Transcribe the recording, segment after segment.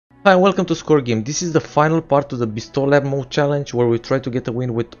Hi and welcome to Score Game. This is the final part of the Bestow Lab Mode challenge where we try to get a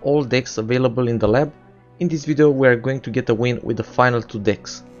win with all decks available in the lab. In this video we are going to get a win with the final 2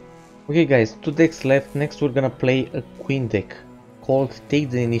 decks. Okay guys, 2 decks left. Next we're gonna play a Quinn deck called Take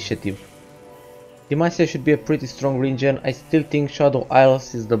the Initiative. Demacia should be a pretty strong region. I still think Shadow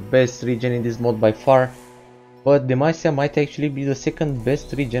Isles is the best region in this mode by far, but Demacia might actually be the second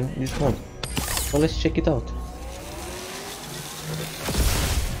best region in this mode. So let's check it out.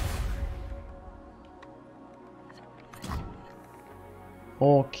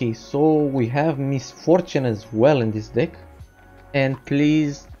 Okay, so we have Misfortune as well in this deck. And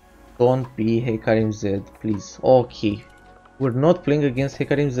please don't be Hecarim Z, please. Okay, we're not playing against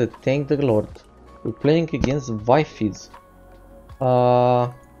Hecarim Z, thank the Lord. We're playing against Fizz.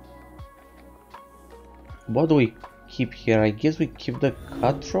 What do we keep here? I guess we keep the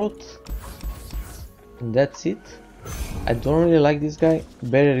Cutthroat. And that's it. I don't really like this guy.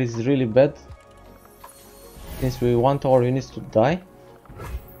 Barrier is really bad, since we want our units to die.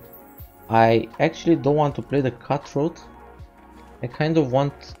 I actually don't want to play the Cutthroat. I kind of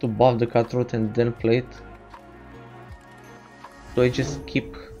want to buff the Cutthroat and then play it. So I just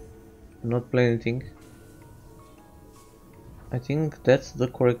keep not playing anything. I think that's the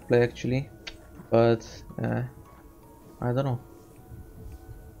correct play actually, but I don't know.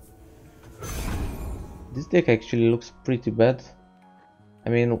 This deck actually looks pretty bad. I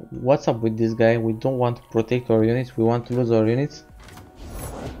mean, what's up with this guy? We don't want to protect our units, we want to lose our units.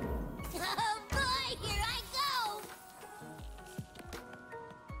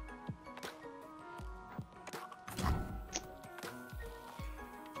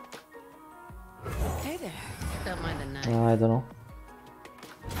 I don't know.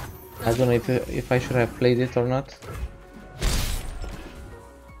 I don't know if I should have played it or not.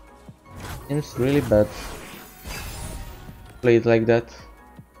 Seems really bad. Play it like that.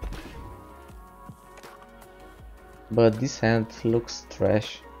 But this hand looks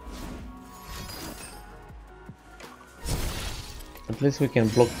trash. At least we can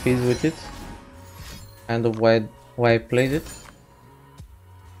block Fizz with it. Kind of why I played it.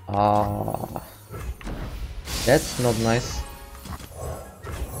 That's not nice.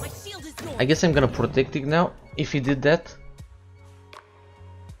 I guess I'm gonna protect it now, if he did that.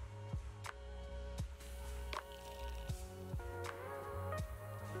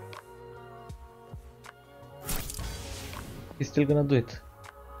 He's still gonna do it.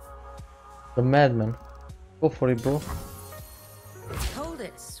 The madman. Go for it, bro. Hold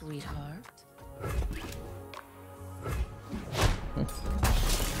it, sweetheart.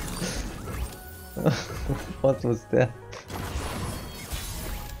 What was that?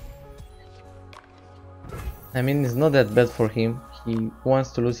 I mean, it's not that bad for him. He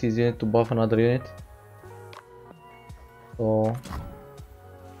wants to lose his unit to buff another unit. So,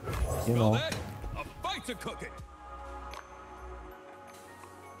 you know.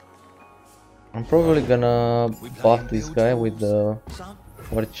 I'm probably gonna buff this guy with the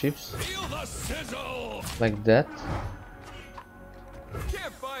war chips. Like that.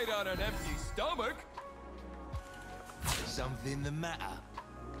 Can't fight on an empty stomach. Something the matter?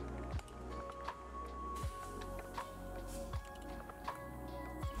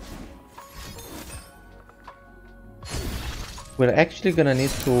 We're actually gonna need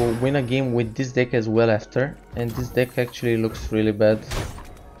to win a game with this deck as well after, and this deck actually looks really bad.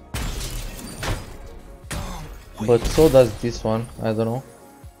 But so does this one, I don't know.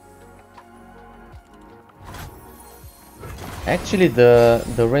 Actually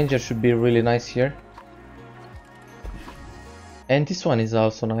the ranger should be really nice here. And this one is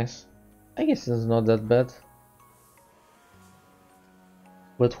also nice. I guess it's not that bad.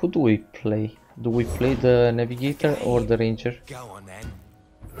 But who do we play? Do we play the navigator or the ranger? Go on then.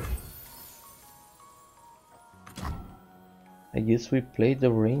 I guess we play the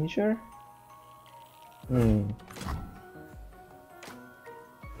ranger? The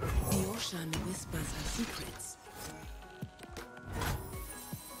ocean whispers her secrets.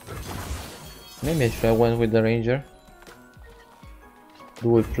 Maybe I should have went with the ranger. Do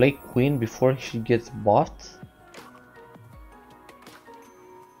we play Quinn before she gets buffed?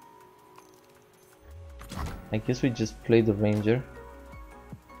 I guess we just play the ranger.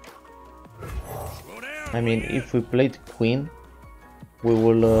 I mean, if we played Quinn, we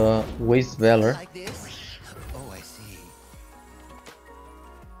will waste valor. Like this? Oh, I see.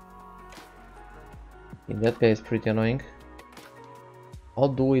 That guy is pretty annoying. How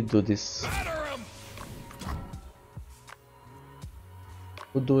do we do this?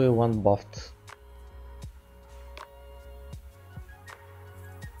 Who do we want buffed?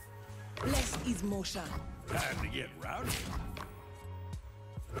 Less is motion. Time to get rowdy.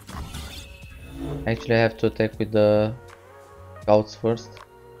 Actually, I have to attack with the scouts first.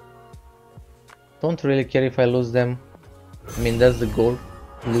 Don't really care if I lose them. I mean, that's the goal,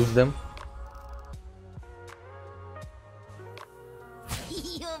 lose them.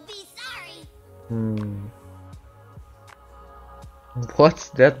 You'll be sorry. What's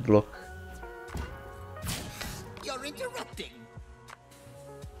that block? You're interrupting.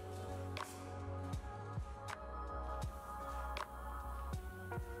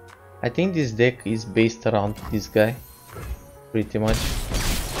 I think this deck is based around this guy, pretty much.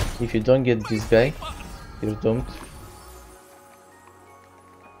 If you don't get this guy, you're doomed.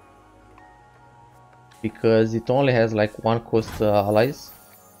 Because it only has like one cost allies.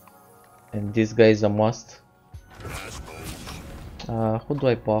 And this guy is a must. Who do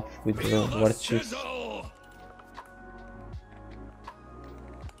I buff with the war chiefs?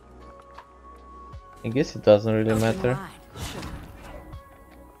 I guess it doesn't really matter.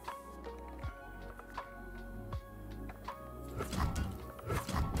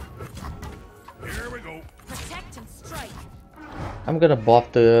 I'm gonna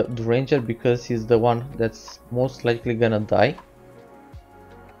buff the ranger because he's the one that's most likely gonna die.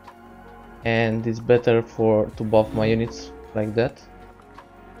 And it's better to buff my units like that.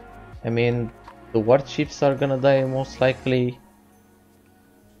 I mean, the war chiefs are gonna die most likely.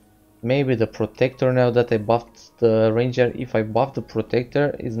 Maybe the protector, now that I buffed the ranger. If I buff the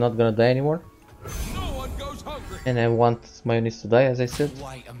protector, it's not gonna die anymore. No one goes hungry. And I want my units to die, as I said.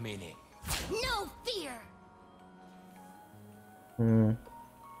 Wait a minute. No fear.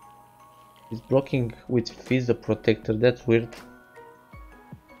 He's blocking with Fizz the protector, that's weird.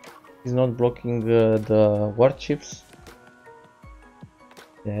 He's not blocking the war chiefs.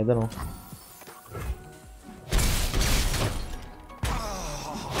 Yeah, I don't know.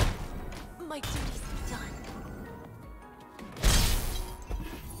 My duty's done.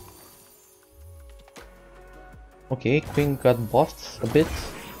 Okay, Quinn got buffed a bit.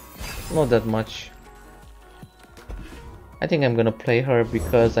 Not that much. I think I'm gonna play her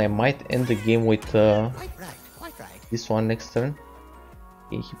because I might end the game with Quite right. this one next turn.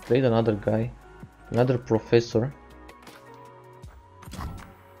 Okay, he played another guy, another professor.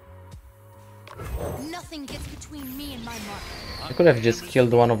 Nothing gets between me and my mark. I could have just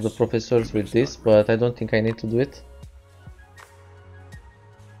killed one of the professors with this, but I don't think I need to do it.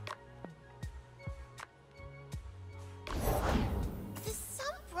 The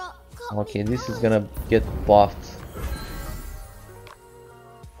sun brought Okay, this is gonna get buffed.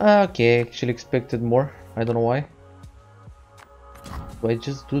 Okay, I actually expected more. I don't know why. Do I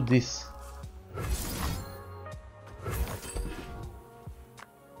just do this?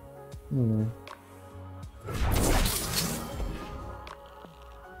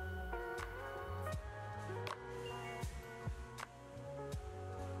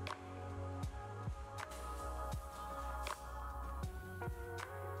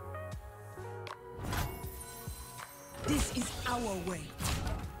 This is our way.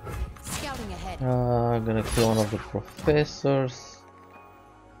 Scouting ahead. I'm gonna kill one of the professors.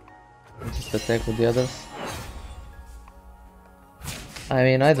 Just attack with the others. I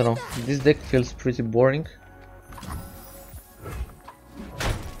mean, I don't know. This deck feels pretty boring.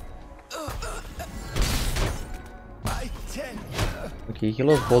 Okay, he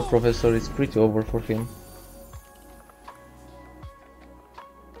lost both professors. It's pretty over for him.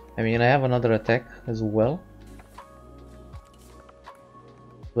 I mean, I have another attack as well.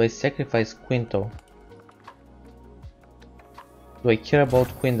 Do I sacrifice Quinn though? Do I care about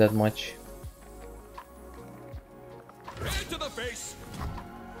Quinn that much? Hand to the face.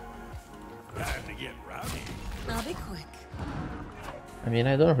 Time to get rowdy. I'll be quick. I mean,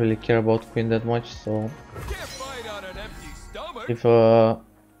 I don't really care about Quinn that much, so Can't fight on an empty stomach. if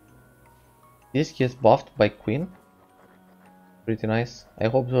this gets buffed by Quinn, pretty nice. I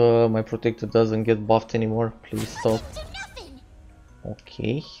hope my protector doesn't get buffed anymore. Please stop. Do nothing.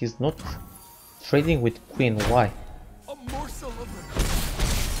 Okay, he's not trading with Quinn. Why? A morsel of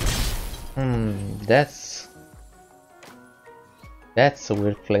That's a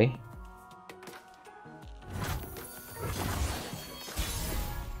weird play.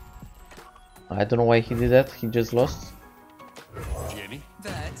 I don't know why he did that. He just lost. Jenny.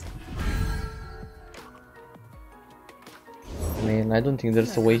 That. I mean, I don't think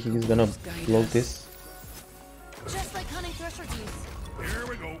there's a way he's gonna block this. Just like hunting thresher geese. Here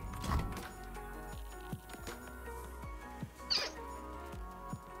we go.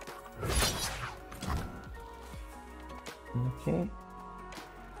 Okay.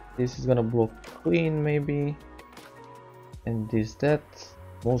 This is gonna block Queen maybe. And this that.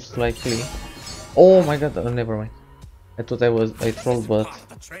 Most likely. Oh my god, never mind. I thought I trolled, but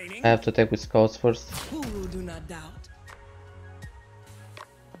I have to attack with scouts first. Who do not doubt?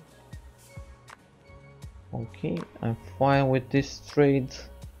 Okay, I'm fine with this trade.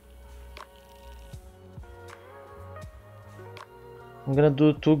 I'm gonna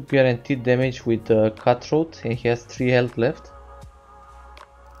do 2 guaranteed damage with Cutthroat, and he has 3 health left.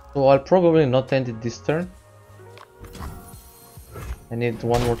 So I'll probably not end it this turn. I need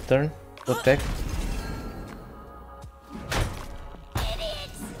 1 more turn to attack.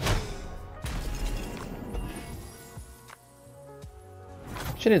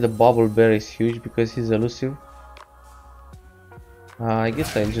 Actually, the bubble bear is huge because he's elusive. I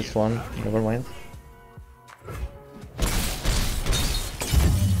guess I just won, never mind.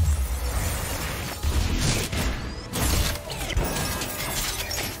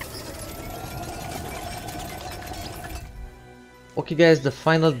 Okay guys, the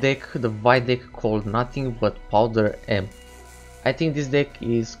final deck, the white deck called nothing but Powder M. I think this deck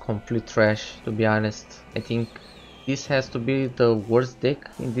is complete trash, to be honest. I think this has to be the worst deck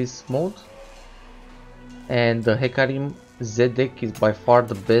in this mode. And the Hecarim Z deck is by far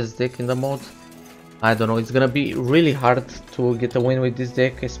the best deck in the mode. I don't know, it's gonna be really hard to get a win with this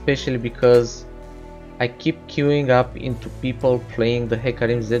deck, especially because I keep queuing up into people playing the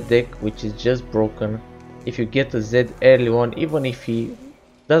Hecarim Z deck, which is just broken. If you get a Z early on, even if he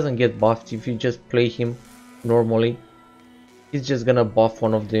doesn't get buffed, if you just play him normally, he's just gonna buff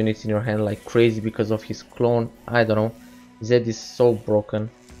one of the units in your hand like crazy because of his clone. I don't know, Z is so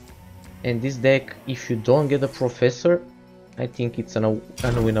broken. And this deck, if you don't get a Professor, I think it's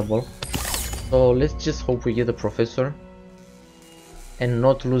unwinnable. So let's just hope we get a Professor and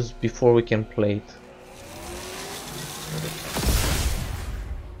not lose before we can play it.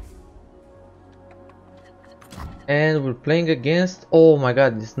 And we're playing against, oh my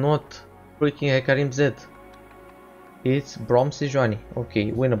god, it's not freaking Hecarim Z. It's Braum Sejuani.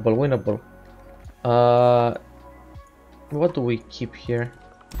 Okay, winnable, winnable. What do we keep here?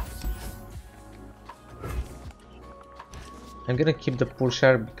 I'm gonna keep the Pull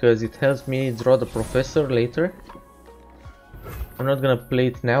Shark because it helps me draw the Professor later. I'm not gonna play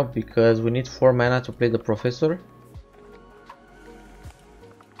it now because we need 4 mana to play the Professor.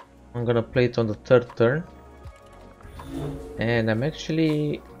 I'm gonna play it on the 3rd turn. And I'm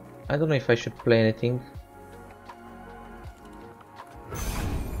actually, I don't know if I should play anything.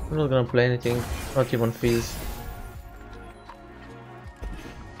 I'm not gonna play anything, not even Fizz.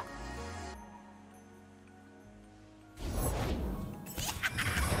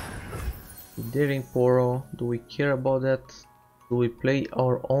 Daring Poro, do we care about that? Do we play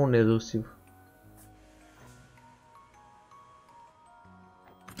our own elusive?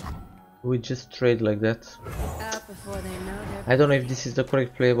 Do we just trade like that? I don't know if this is the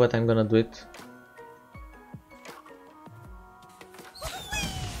correct play, but I'm gonna do it.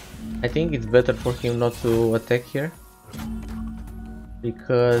 I think it's better for him not to attack here,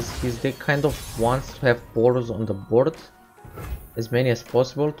 because his deck kind of wants to have Poros on the board, as many as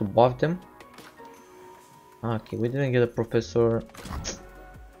possible to buff them. Okay, we didn't get a Professor.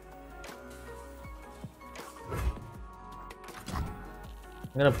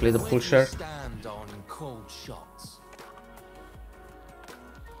 I'm gonna play the Pull Shark.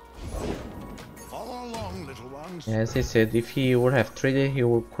 Yeah, as I said, if he would have traded, he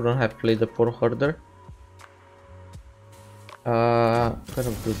couldn't have played the Poro Herder. Kind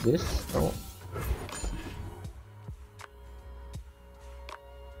of do this. No.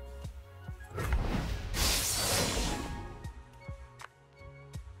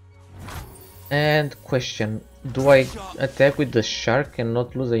 And question, do I attack with the shark and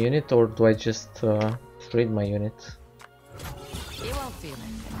not lose a unit, or do I just trade my unit? You won't feel it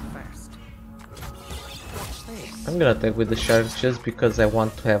first. Watch this. I'm gonna attack with the shark just because I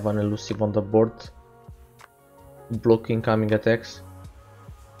want to have an elusive on the board, block incoming attacks,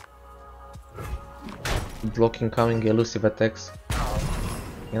 block incoming elusive attacks.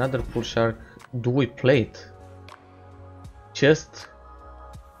 Another Pull Shark. Do we play it? Just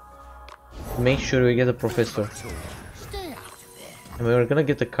make sure we get a Professor. I mean, we're gonna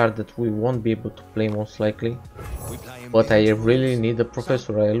get a card that we won't be able to play most likely, but I really need a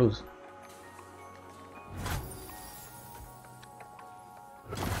Professor or I lose.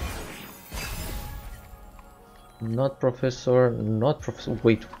 Not Professor, not Professor.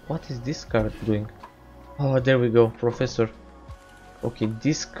 Wait, what is this card doing? Oh, there we go, Professor. Okay,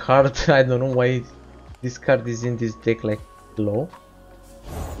 this card, I don't know why this card is in this deck like low.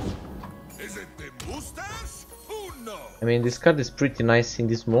 I mean, this card is pretty nice in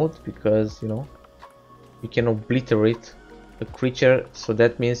this mode because, you know, you can obliterate a creature, so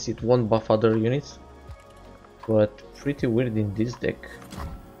that means it won't buff other units. but pretty weird in this deck.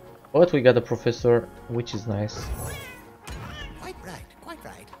 But we got a Professor, which is nice. Quite right, quite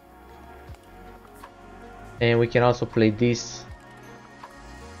right. And we can also play this.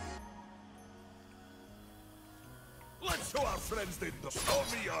 Let's show our friends they show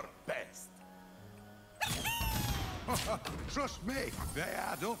me your best. Trust me, they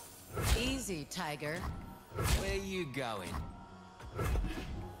add up. Easy, Tiger. Where you going?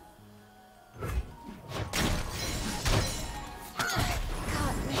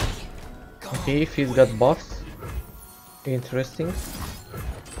 Okay, Fizz got buffed. Interesting.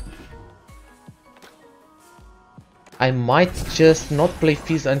 I might just not play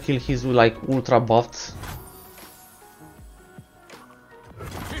Fizz until he's like ultra buffed.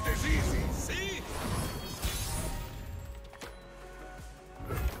 It is easy, see?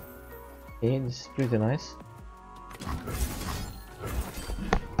 Okay, this is pretty nice.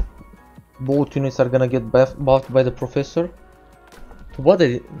 Both units are gonna get buffed by the Professor. Too bad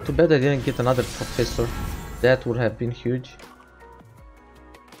I didn't get another Professor. That would have been huge.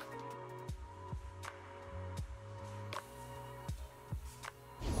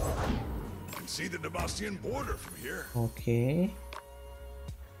 You can see the Demacian border from here. Okay.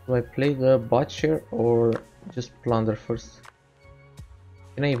 Do I play the Butcher or just Plunder first?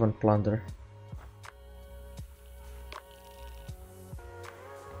 Can I even Plunder?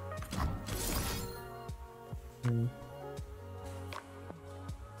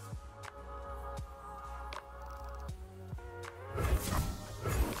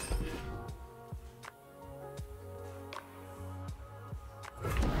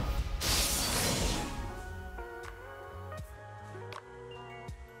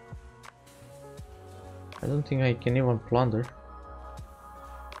 I don't think I can even Plunder.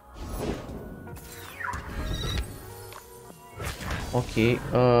 Okay,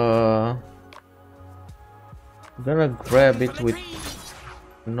 I'm gonna grab it with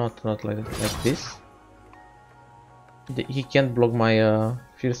not like this. He can't block my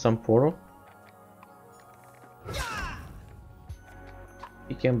fearsome Poro.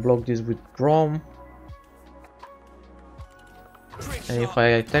 He can block this with Braum. And if I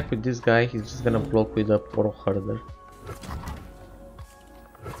attack with this guy, he's just gonna block with a Poro Herder.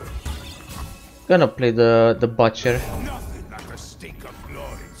 Gonna play the Butcher. Nothing like a stink of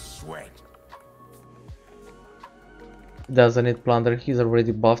blood and sweat. Doesn't need Plunder, he's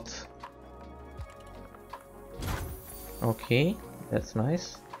already buffed. Okay, that's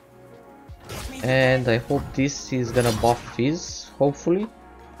nice. And I hope this is gonna buff Fizz, hopefully.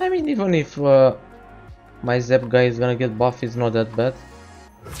 I mean, even if my Zap guy is gonna get buff, it's not that bad.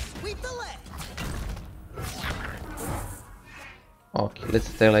 Okay, let's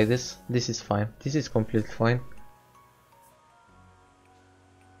stay like this. This is fine. This is completely fine.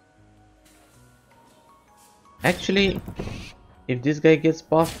 Actually, if this guy gets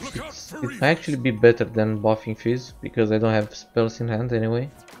buffed, it might actually be better than buffing Fizz, because I don't have spells in hand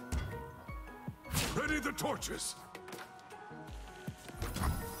anyway. Ready the torches.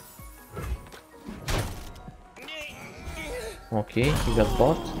 Okay, he got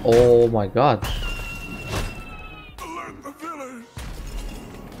buffed. Oh my god. Alert the village.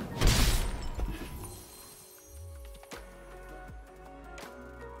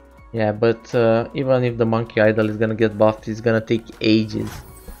 Yeah, but even if the Monkey Idol is gonna get buffed, it's gonna take ages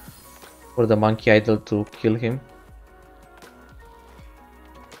for the Monkey Idol to kill him.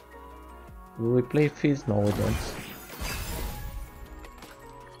 Will we play Fizz? No, we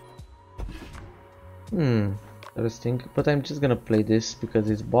don't. Interesting, but I'm just gonna play this because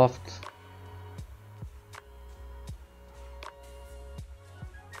it's buffed.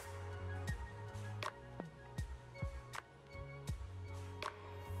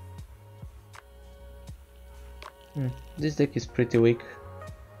 This deck is pretty weak,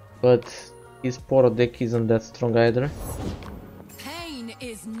 but his Poro deck isn't that strong either. Pain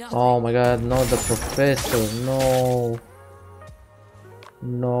is nothing. Oh my god, no, the Professor, no.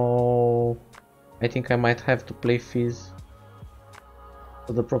 No. I think I might have to play Fizz,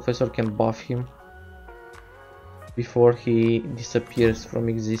 so the Professor can buff him before he disappears from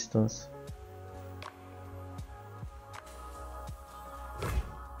existence.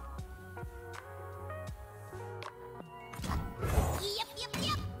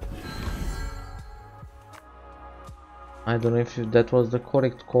 I don't know if that was the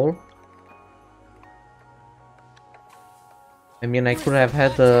correct call. I mean, I could have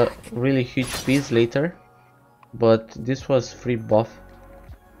had a really huge Fizz later, but this was free buff.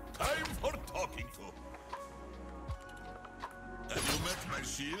 Time for talking to. Have you met my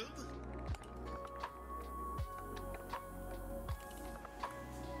shield?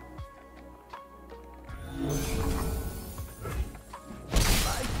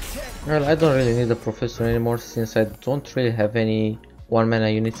 Well, I don't really need a professor anymore since I don't really have any 1-mana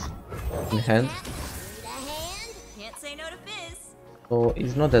units in hand. Can't say no to Fizz. So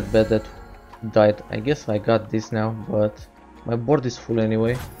it's not that bad that he died. I guess I got this now, but my board is full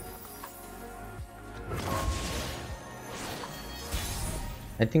anyway.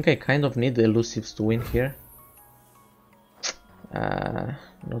 I think I kind of need the elusives to win here.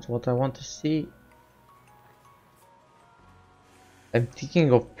 Not what I want to see. I'm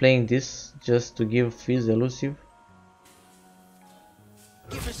thinking of playing this just to give Fizz elusive.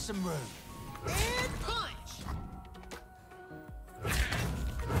 Give us some room. And punch.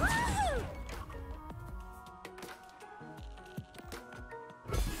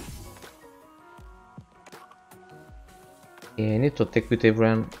 Okay, I need to attack with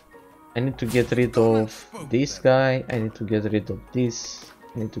everyone. I need to get rid of this guy. I need to get rid of this.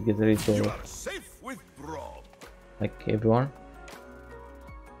 I need to get rid You of are safe with Braum. like everyone.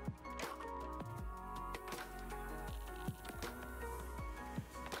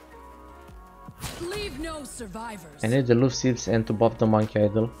 Leave no survivors. I need the elusives and to buff the monkey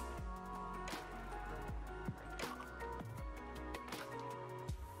idol.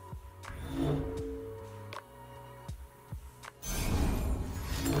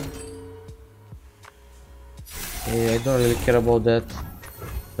 Okay, I don't really care about that.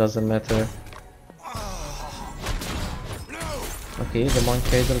 Doesn't matter. Okay, the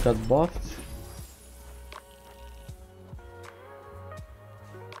monkey idol got buffed.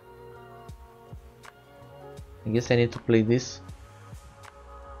 I guess I need to play this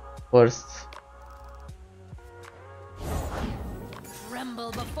first.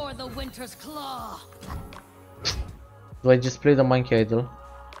 Tremble before the winter's claw. Do I just play the monkey idol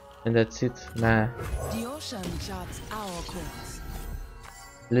and that's it? Nah. The ocean charts our course.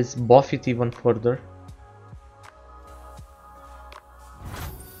 Let's buff it even further.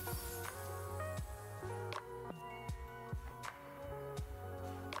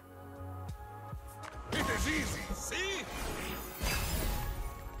 It is easy, see?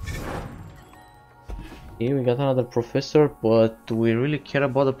 Okay, we got another professor, but do we really care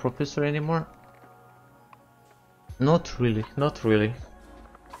about the professor anymore? Not really, not really.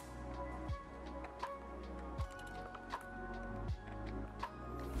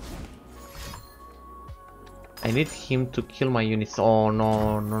 I need him to kill my units. Oh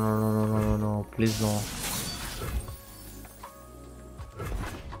no, no, no, no, no, no, no, no, please no.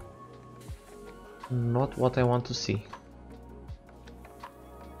 Not what I want to see.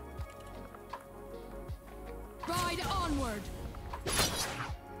 Ride onward.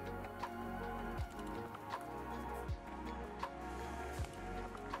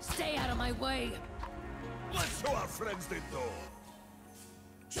 Stay out of my way. Let's show our friends the door.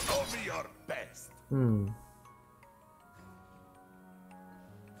 Show me your best.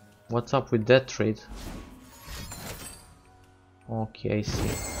 What's up with that trade? Okay, I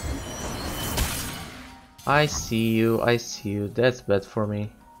see. I see you, I see you. That's bad for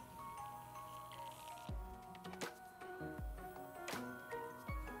me.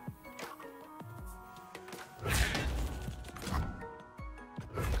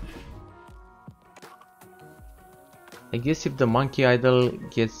 I guess if the monkey idol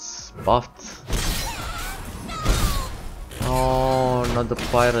gets buffed. Oh, not the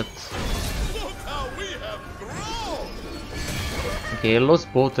pirate. Look how we have grown. Okay, I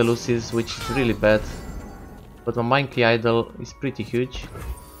lost both elusives, which is really bad. But the monkey idol is pretty huge.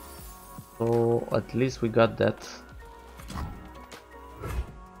 So at least we got that.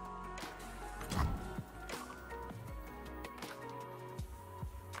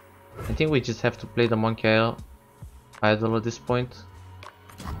 I think we just have to play the monkey idol at this point.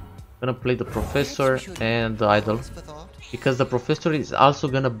 Gonna play the professor and the idol, because the professor is also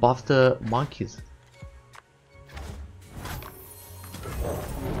gonna buff the monkeys.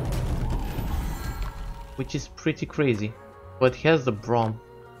 Which is pretty crazy, but he has the Braum.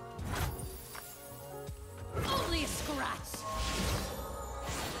 Only a scratch.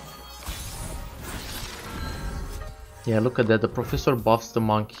 Yeah, look at that, the professor buffs the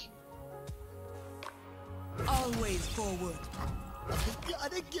monkey. Always forward.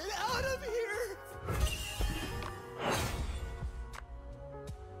 Gotta get out of here.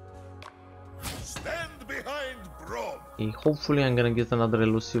 Stand behind Braum. Okay, hopefully I'm gonna get another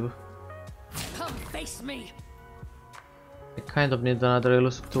elusive. Come face me. I kind of need another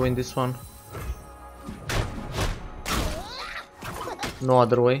elusive to win this one. No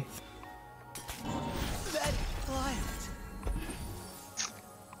other way. That quiet.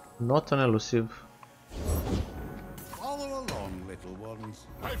 Not an elusive. Follow along, little ones.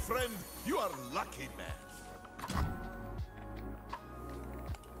 My friend, you are lucky, man.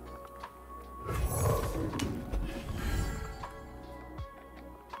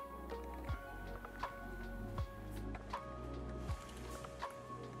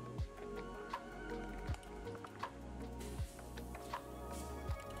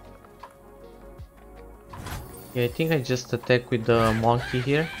 Yeah, I think I just attack with the monkey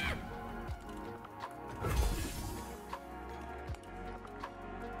here.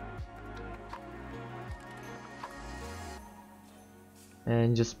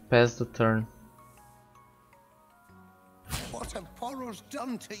 And just pass the turn. What have Poros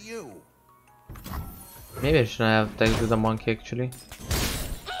done to you? Maybe I shouldn't have attacked with the monkey actually.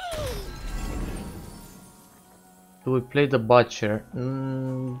 Do we play the butcher?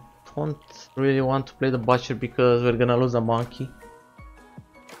 Don't really want to play the butcher because we're gonna lose a monkey.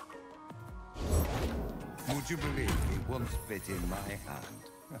 Would you believe he once fit in my hand?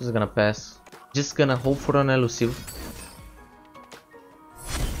 Just gonna pass. Just gonna hope for an elusive.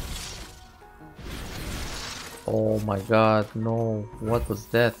 Oh my god, no. What was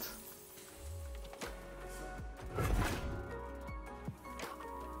that?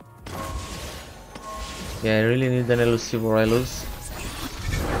 Yeah, I really need an elusive or I lose.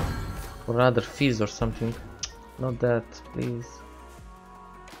 Or another Fizz or something. Not that, please.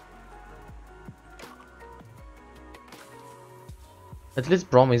 At least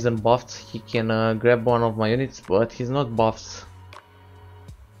Braum isn't buffed. He can grab one of my units, but he's not buffed.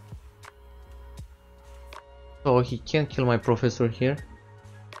 So he can't kill my professor here.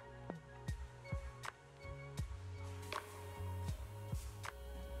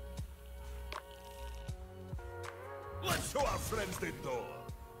 Let's show our friends the door.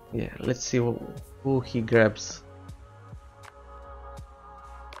 Yeah, let's see who he grabs.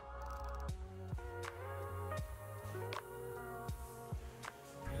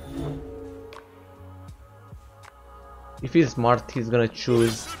 If he's smart, he's gonna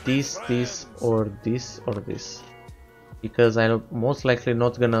choose this, this, or this, or this. Because I'm most likely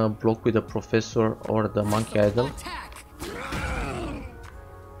not gonna block with the professor or the monkey idol. Attack!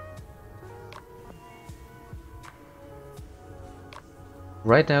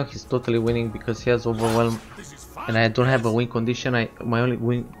 Right now he's totally winning because he has overwhelm and I don't have a win condition. My only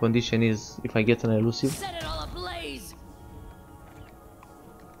win condition is if I get an elusive. Set it all ablaze!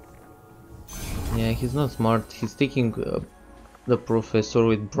 Yeah, he's not smart. He's taking the professor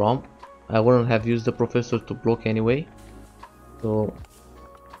with Braum. I wouldn't have used the professor to block anyway. So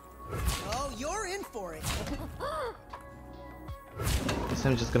Oh, you're in for it. I guess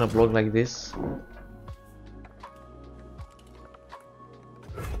I'm just gonna block like this.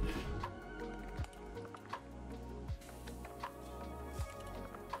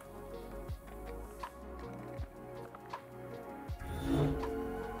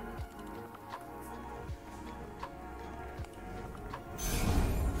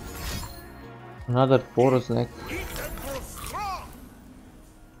 Another Poros neck.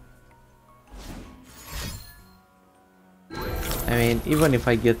 I mean, even if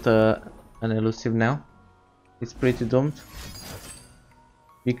I get an elusive now, it's pretty doomed.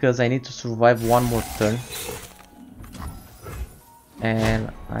 Because I need to survive one more turn.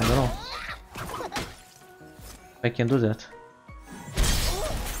 And I don't know if I can do that.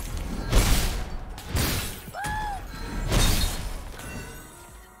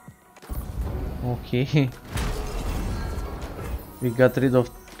 Okay. We got rid of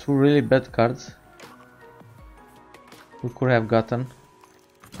two really bad cards we could have gotten.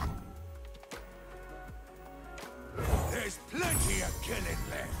 There's plenty of killing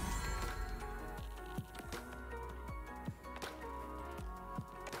left.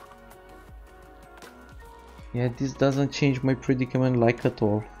 Yeah, this doesn't change my predicament like at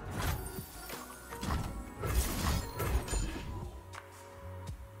all.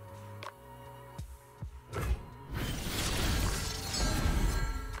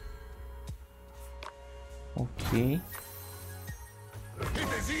 Okay. It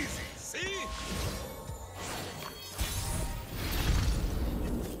is easy, see?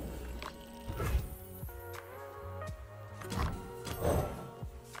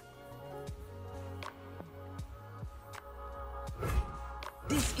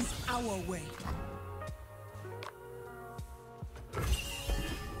 This is our way.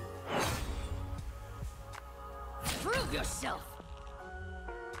 Prove yourself!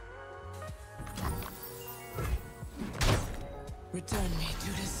 Return me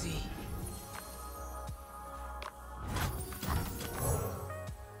to the sea.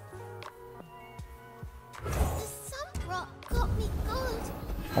 The sun rock got me gold.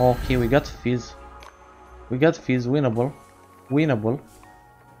 Okay, we got Fizz. We got Fizz, winnable. Winnable.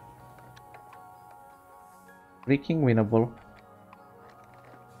 Freaking winnable.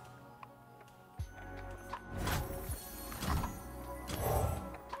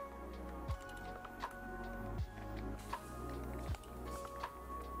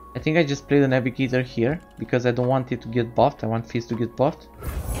 I think I just play the Navigator here because I don't want it to get buffed. I want Fizz to get buffed.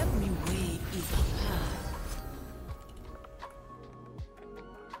 Every way is a path.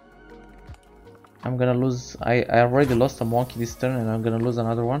 I'm gonna lose. I already lost a monkey this turn and I'm gonna lose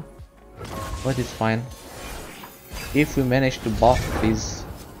another one. But it's fine. If we manage to buff Fizz,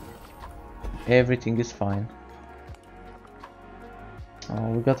 everything is fine.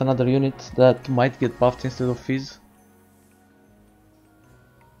 We got another unit that might get buffed instead of Fizz.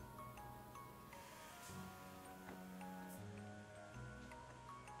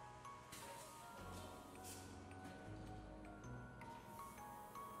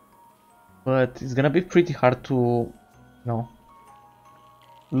 But it's gonna be pretty hard to, you know,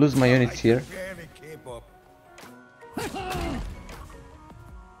 lose my units here. Barely keep up.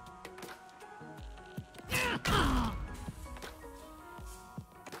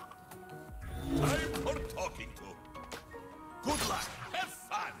 I'm for talking to. Good luck. Have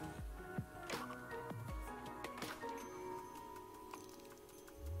fun.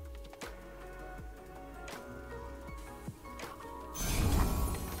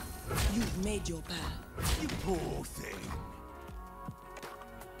 You've made your path. You poor thing.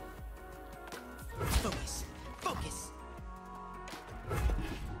 Focus. Focus.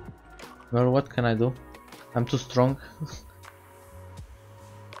 Well, what can I do? I'm too strong.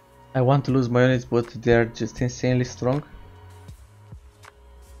 I want to lose my units, but they're just insanely strong.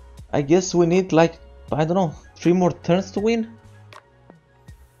 I guess we need like, I don't know, 3 more turns to win?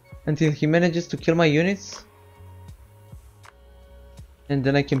 Until he manages to kill my units? And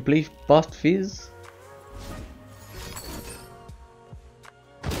then I can play past Fizz?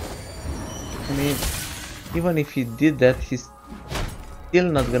 I mean, even if he did that, he's still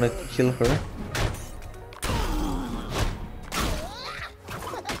not gonna kill her.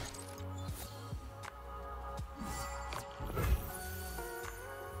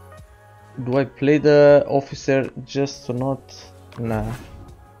 Do I play the officer just to not? Nah.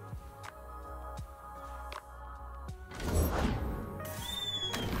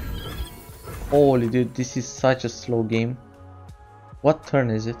 Holy dude, this is such a slow game. What turn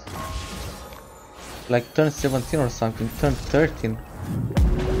is it? Like turn 17 or something, turn 13.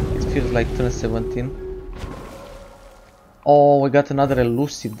 It feels like turn 17. Oh, we got another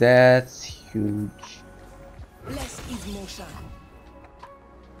elusive, that's huge. Less is motion.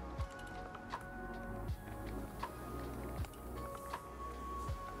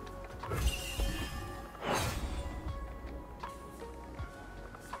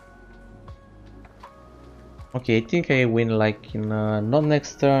 Okay, I think I win like in not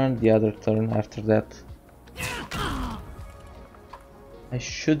next turn, the other turn after that. I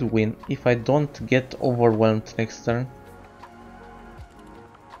should win if I don't get overwhelmed next turn.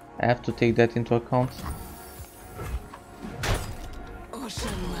 I have to take that into account.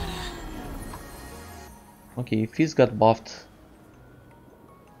 Okay, if he's got buffed.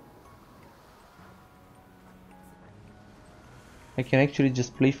 I can actually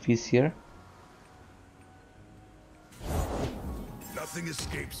just play Fizz here. Nothing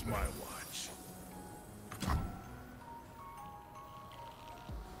escapes my watch.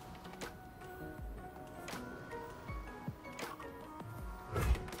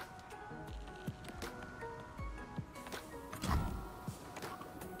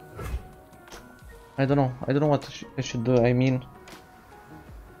 I don't know what I should do. I mean,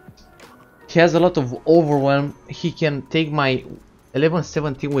 he has a lot of overwhelm. He can take my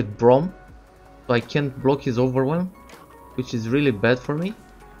 11-17 with Braum, so I can't block his overwhelm, which is really bad for me.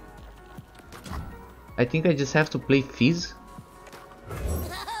 I think I just have to play Fizz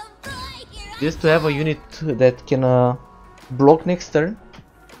just to have a unit that can block next turn.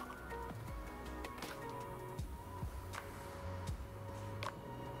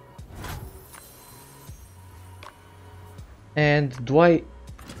 And do I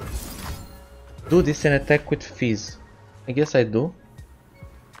do this and attack with Fizz? I guess I do.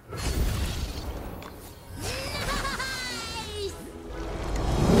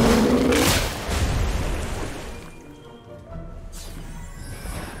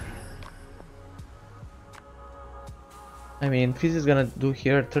 I mean, Fizz is gonna do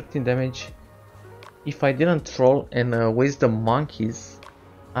here 13 damage. If I didn't troll and waste the monkeys,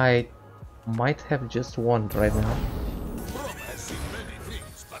 I might have just won right now.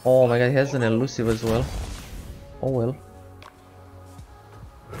 Oh my god, he has an elusive as well. Oh well.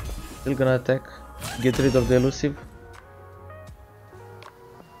 Still gonna attack. Get rid of the elusive.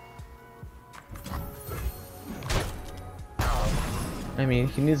 I mean,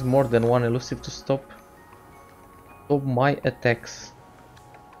 he needs more than one elusive to stop my attacks.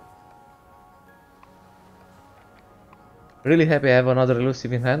 Really happy I have another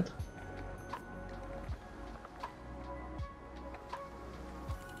elusive in hand.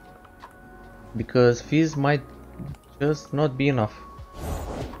 Because Fizz might just not be enough.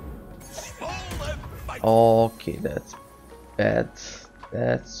 All Okay, that's bad.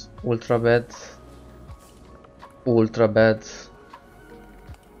 That's ultra bad. Ultra bad.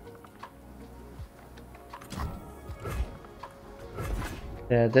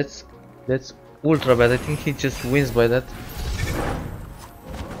 Yeah, that's ultra bad. I think he just wins by that.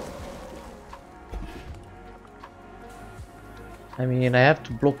 I mean, I have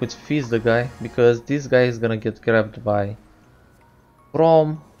to block with Fizz the guy because this guy is gonna get grabbed by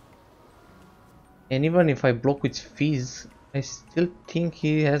Braum. And even if I block with Fizz, I still think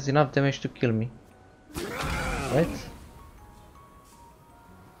he has enough damage to kill me. Right?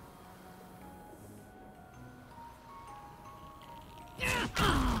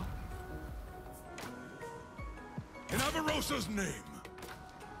 In Avarosa's name,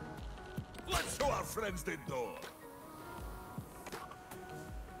 let's show our friends the door.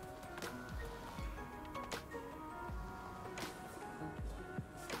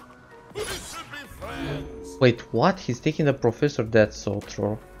 We should be friends. Wait, what? He's taking the professor? That's so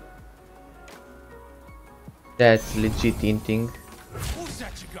troll. That's legit inting. Who's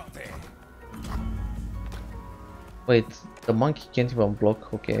that you got there? Wait, the monkey can't even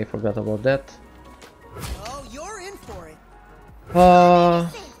block. Okay, I forgot about that. Oh, you're in for it. I'm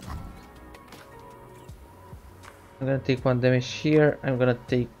gonna take 1 damage here. I'm gonna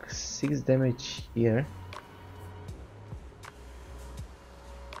take 6 damage here.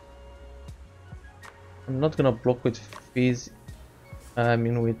 I'm not gonna block with Fizz. I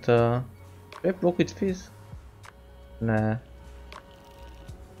mean with do I block with Fizz? Nah.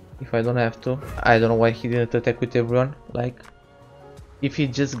 If I don't have to. I don't know why he didn't attack with everyone. Like, if he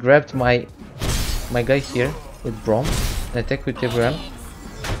just grabbed my guy here with Braum and attack with everyone,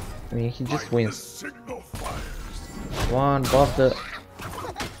 I mean he just wins. Signal fires. One buff the.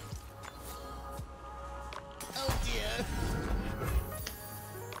 Oh dear.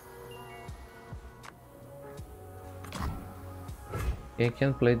 Okay, I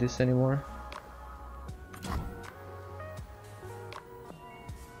can't play this anymore.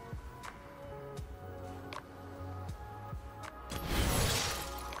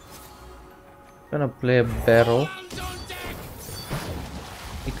 Gonna play a battle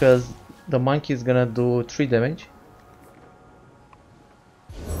because the monkey is gonna do 3 damage.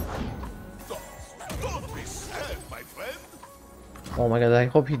 Don't be sad, my friend. Oh my god, I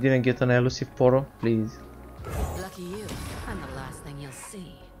hope he didn't get an elusive poro, please. Lucky you. I'm the last thing you'll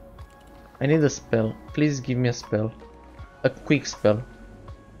see. I need a spell. Please give me a spell. A quick spell.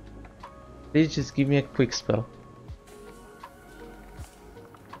 Please just give me a quick spell.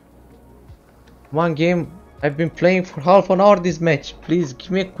 One game, I've been playing for half an hour this match. Please give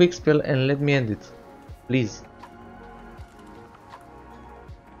me a quick spell and let me end it. Please.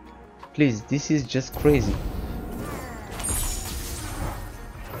 Please, this is just crazy.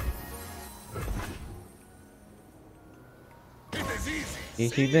 It is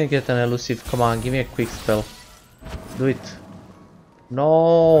easy. He didn't get an elusive. Come on, give me a quick spell. Do it.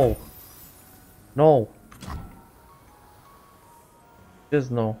 No. No.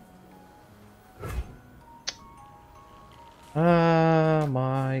 Just no. Ah,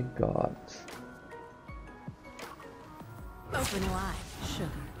 my god. Open wide, sugar.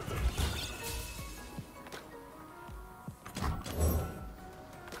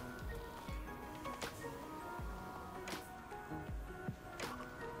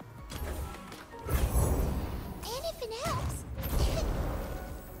 Anything else?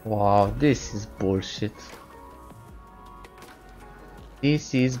 Wow, this is bullshit.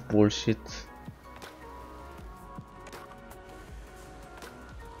 This is bullshit.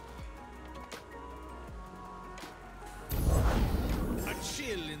 A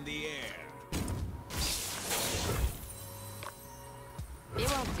chill in the air. You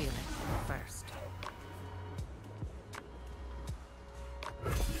won't feel it first.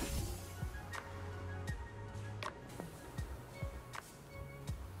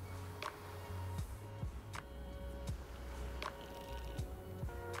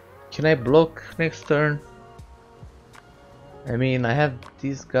 Can I block next turn? I mean, I have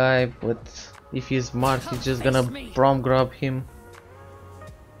this guy, but if he's smart, he's just gonna Braum grab him.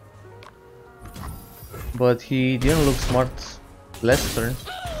 But he didn't look smart last turn.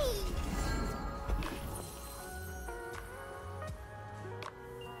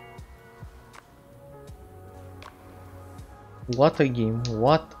 What a game,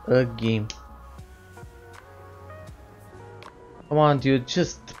 what a game. Come on dude,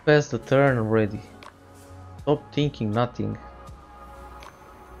 just pass the turn already. Stop thinking nothing.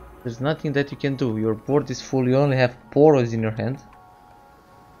 There's nothing that you can do. Your board is full, you only have poros in your hand.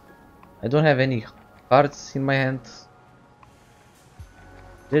 I don't have any cards in my hand.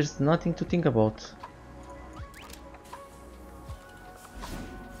 There's nothing to think about.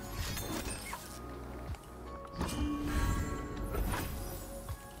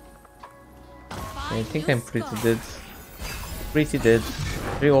 I think I'm pretty dead. Pretty dead.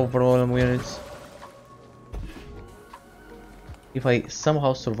 3 overwhelm units. If I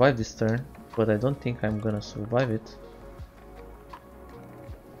somehow survive this turn, but I don't think I'm gonna survive it.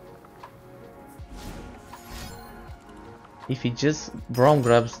 If he just Braum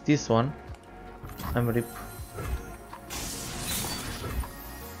grabs this one, I'm rip.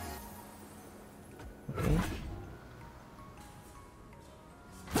 Okay.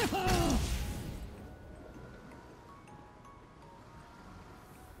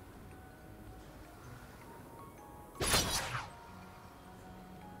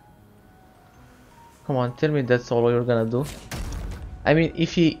 Come on, tell me that's all you're gonna do. I mean,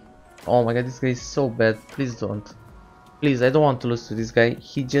 if he... Oh my god, this guy is so bad. Please don't. Please, I don't want to lose to this guy.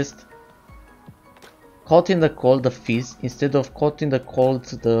 He just caught in the cold the Fizz instead of caught in the cold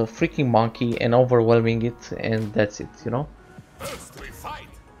the freaking monkey and overwhelming it, and that's it, you know? First we fight.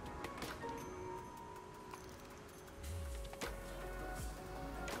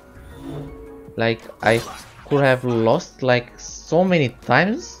 Like, I could have lost like so many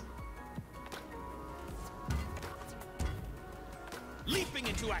times. Leaping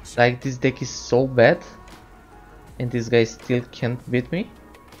into action. Like, this deck is so bad and this guy still can't beat me.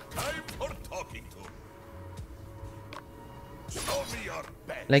 Time for talking to. Show me your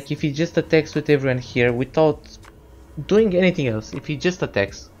best. Like, if he just attacks with everyone here without doing anything else, if he just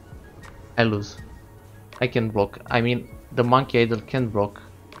attacks, I lose. I can block. I mean, the monkey idol can block.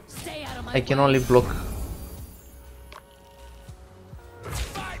 Stay out of my I can way. only block.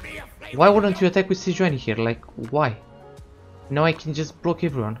 Why wouldn't you attack with Sejuani here? Like, why? Now I can just block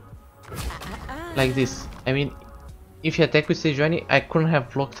everyone. Like this. I mean, if you attack with Sejuani, I couldn't have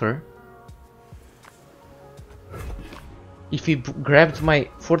blocked her. If he grabbed my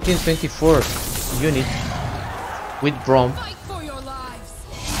 1424 unit with Braum, Fight for your lives.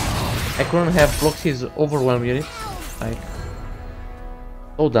 I couldn't have blocked his overwhelm unit. Like,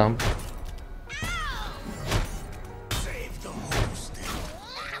 so dumb. Save the host.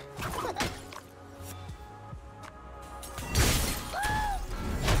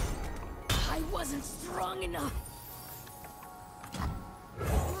 I wasn't strong enough.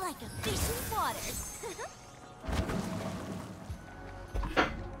 Like a fish in water.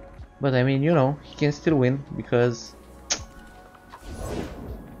 But I mean, you know, he can still win because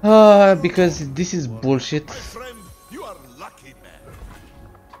this is bullshit. My friend, you are lucky man.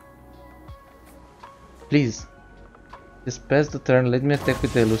 Please, just pass the turn, let me attack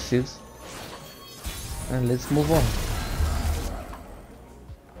with the elusives, and let's move on.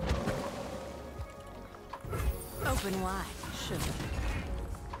 Open wide. Sugar.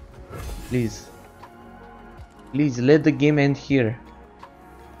 Please. Please, let the game end here.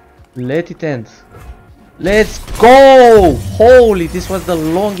 Let it end. Let's go! Holy, this was the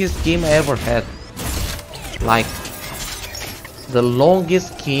longest game I ever had. Like, the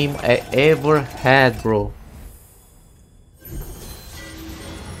longest game I ever had, bro.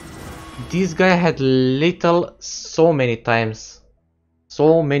 This guy had lethal so many times.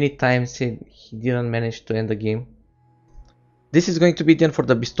 So many times he didn't manage to end the game. This is going to be the end for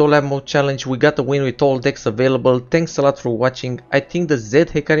the Bestow Lab Mode Challenge. We got a win with all decks available. Thanks a lot for watching. I think the Z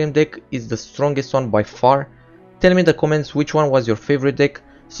Hecarim deck is the strongest one by far. Tell me in the comments which one was your favorite deck.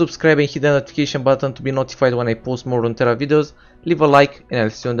 Subscribe and hit the notification button to be notified when I post more Runeterra videos. Leave a like and I'll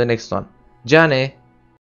see you on the next one. Jane!